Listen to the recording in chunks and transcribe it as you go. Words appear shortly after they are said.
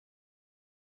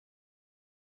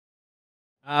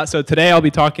So today I'll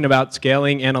be talking about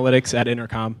scaling analytics at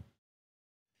Intercom.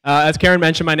 As Karen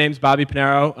mentioned, my name's Bobby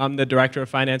Pinero. I'm the Director of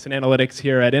Finance and Analytics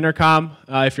here at Intercom.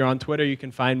 If you're on Twitter, you can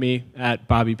find me at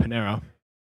Bobby Pinero.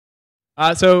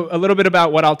 So a little bit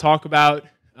about what I'll talk about.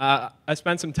 I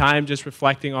spent some time just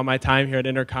reflecting on my time here at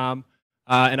Intercom,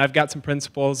 and I've got some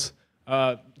principles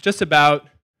just about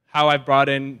how I've brought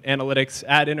in analytics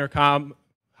at Intercom,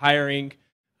 hiring,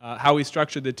 how we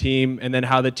structured the team, and then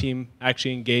how the team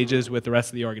actually engages with the rest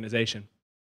of the organization.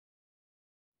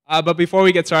 But before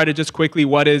we get started, just quickly,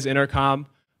 what is Intercom?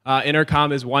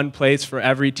 Intercom is one place for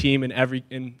every team in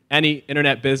any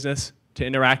internet business to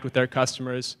interact with their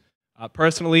customers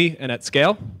personally and at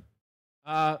scale.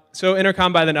 So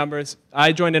Intercom by the numbers.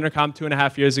 I joined Intercom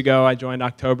 2.5 years ago. I joined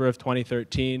October of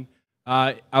 2013.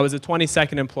 I was a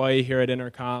 22nd employee here at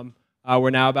Intercom.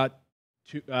 We're now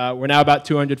about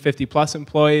 250 plus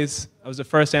employees. I was the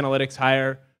first analytics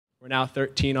hire. We're now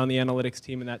 13 on the analytics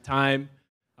team in that time.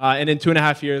 And in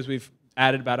 2.5 years, we've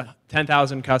added about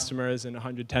 10,000 customers and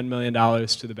 $110 million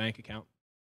to the bank account.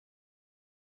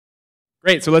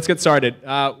 Great, so let's get started.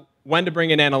 When to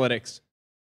bring in analytics.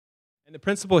 And the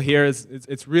principle here is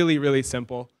it's really, really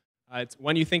simple. It's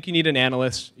when you think you need an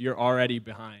analyst, you're already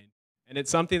behind. And it's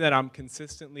something that I'm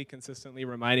consistently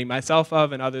reminding myself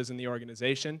of and others in the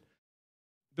organization.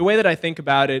 The way that I think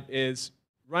about it is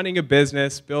running a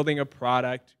business, building a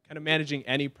product, kind of managing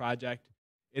any project.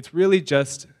 It's really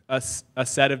just a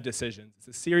set of decisions. It's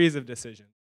a series of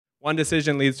decisions. One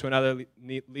decision leads to another,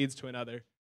 leads to another.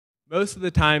 Most of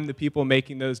the time, the people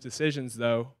making those decisions,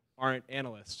 though, aren't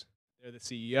analysts. They're the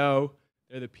CEO,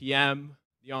 they're the PM,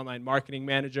 the online marketing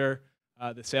manager,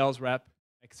 the sales rep,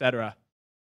 etc.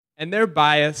 And their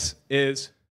bias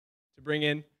is to bring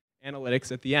in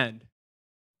analytics at the end.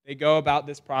 They go about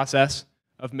this process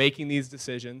of making these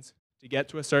decisions to get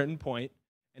to a certain point,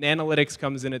 and analytics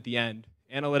comes in at the end.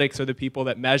 Analytics are the people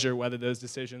that measure whether those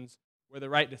decisions were the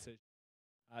right decisions.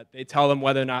 They tell them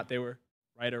whether or not they were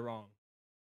right or wrong.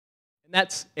 And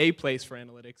that's a place for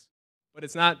analytics, but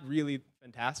it's not really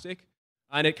fantastic.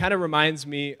 And it kind of reminds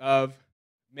me of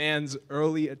man's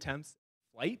early attempts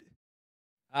at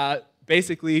flight.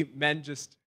 Basically, men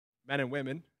and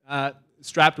women,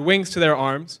 strapped wings to their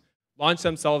arms, launched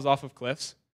themselves off of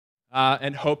cliffs,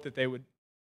 and hoped that they would.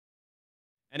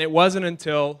 And it wasn't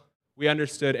until we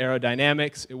understood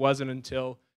aerodynamics, it wasn't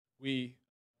until we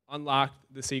unlocked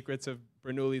the secrets of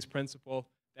Bernoulli's principle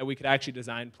that we could actually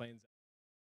design planes.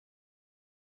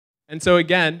 And so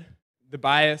again, the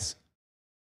bias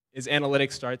is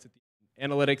analytics starts at the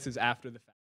end. Analytics is after the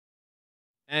fact.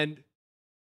 And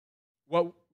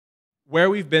where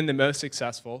we've been the most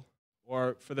successful,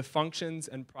 or for the functions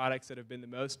and products that have been the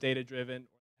most data-driven,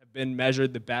 have been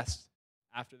measured the best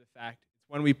after the fact, it's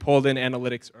when we pulled in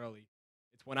analytics early.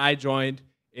 It's when I joined.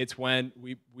 It's when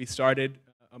we started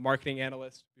a marketing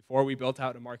analyst, before we built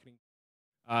out a marketing,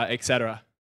 etc.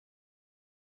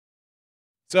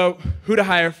 So who to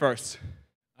hire first?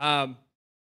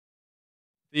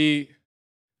 The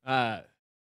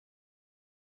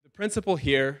principle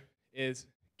here is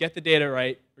get the data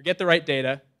right, or get the right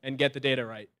data, and get the data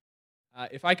right.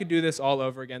 If I could do this all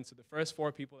over again, so the first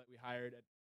 4 people that we hired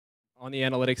on the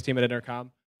analytics team at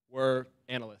Intercom were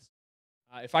analysts.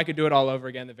 If I could do it all over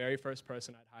again, the very first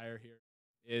person I'd hire here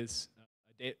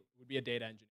would be a data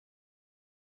engineer.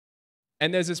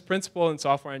 And there's this principle in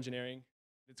software engineering.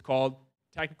 It's called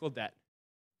technical debt.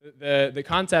 The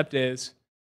concept is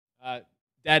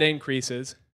debt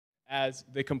increases as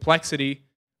the complexity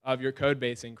of your code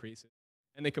base increases.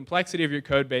 And the complexity of your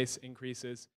code base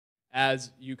increases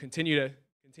as you continue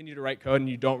to write code and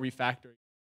you don't refactor.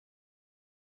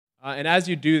 And as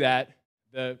you do that,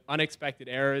 the unexpected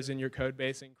errors in your code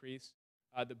base increase,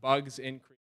 the bugs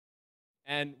increase.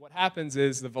 And what happens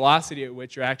is the velocity at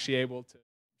which you're actually able to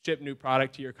ship new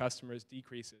product to your customers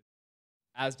decreases,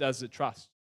 as does the trust.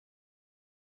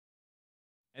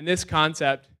 And this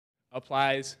concept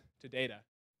applies to data.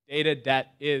 Data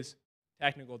debt is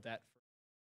technical debt.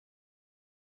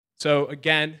 So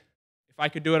again, if I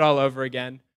could do it all over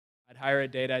again, I'd hire a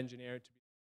data engineer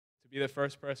to be the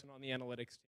first person on the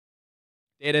analytics team.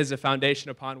 Data is the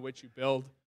foundation upon which you build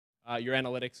your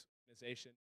analytics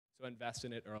organization, so invest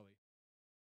in it early.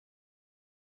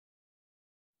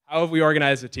 How have we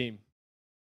organized the team?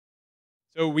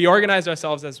 So we organized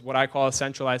ourselves as what I call a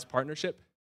centralized partnership.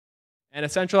 And a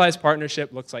centralized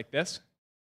partnership looks like this.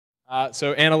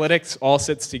 So analytics all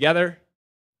sits together.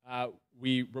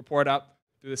 We report up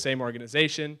through the same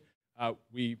organization.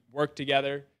 We work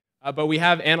together. But we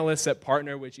have analysts that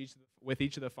partner with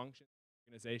each of the functions of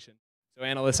the organization. So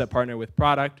analysts that partner with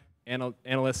product,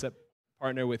 analysts that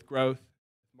partner with growth,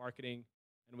 marketing,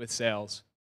 and with sales.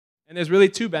 And there's really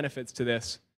two benefits to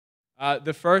this.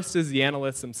 The first is the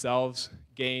analysts themselves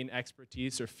gain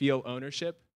expertise or feel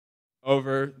ownership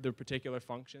over the particular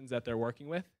functions that they're working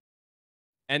with.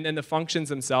 And then the functions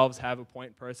themselves have a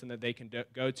point person that they can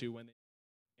go to when they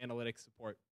need analytics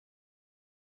support.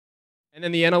 And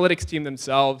then the analytics team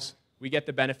themselves, we get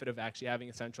the benefit of actually having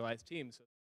a centralized team. So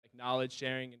like knowledge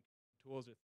sharing and tools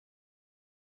are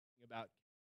about.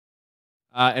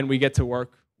 And we get to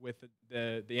work with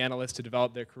the analysts to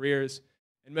develop their careers.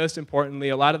 And most importantly,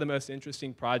 a lot of the most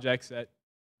interesting projects that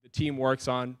the team works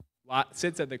on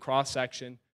sits at the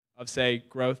cross-section of, say,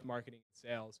 growth, marketing, and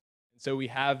sales. And so we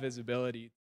have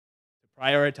visibility to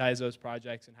prioritize those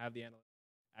projects and have the analysts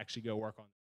actually go work on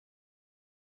them.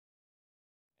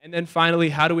 And then finally,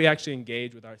 how do we actually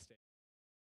engage with our stakeholders?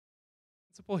 The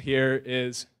principle here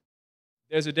is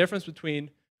there's a difference between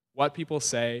what people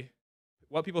say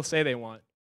they want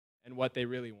and what they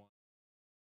really want.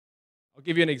 I'll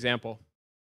give you an example.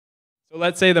 So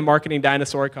let's say the marketing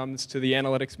dinosaur comes to the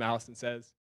analytics mouse and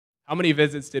says, how many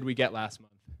visits did we get last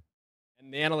month? And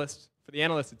for the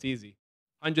analyst, it's easy.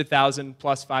 100,000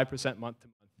 plus 5% month to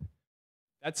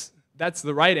month. That's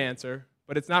the right answer,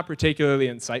 but it's not particularly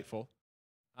insightful.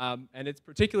 And it's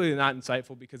particularly not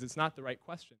insightful because it's not the right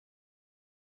question.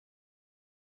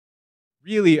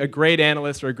 Really, a great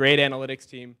analyst or a great analytics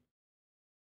team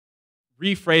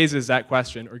rephrases that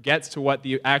question or gets to what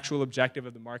the actual objective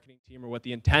of the marketing team or what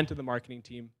the intent of the marketing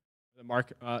team, the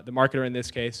marketer in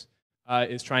this case,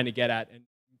 is trying to get at. And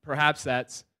perhaps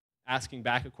that's asking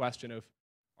back a question of,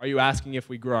 are you asking if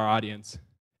we grew our audience?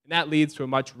 And that leads to a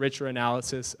much richer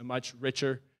analysis, a much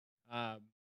richer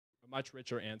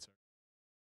answer.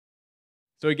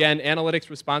 So again, analytics'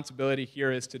 responsibility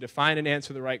here is to define and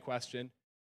answer the right question,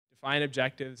 define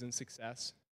objectives and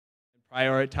success, and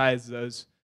prioritize those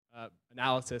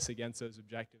analysis against those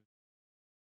objectives.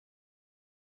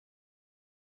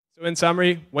 So in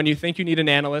summary, when you think you need an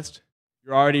analyst,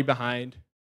 you're already behind.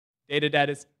 Data debt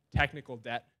is technical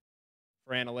debt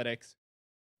for analytics.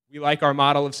 We like our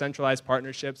model of centralized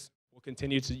partnerships. We'll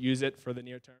continue to use it for the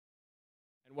near term.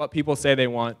 And what people say they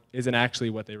want isn't actually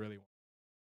what they really want.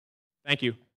 Thank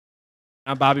you.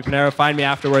 I'm Bobby Pinero. Find me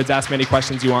afterwards. Ask me any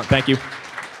questions you want. Thank you.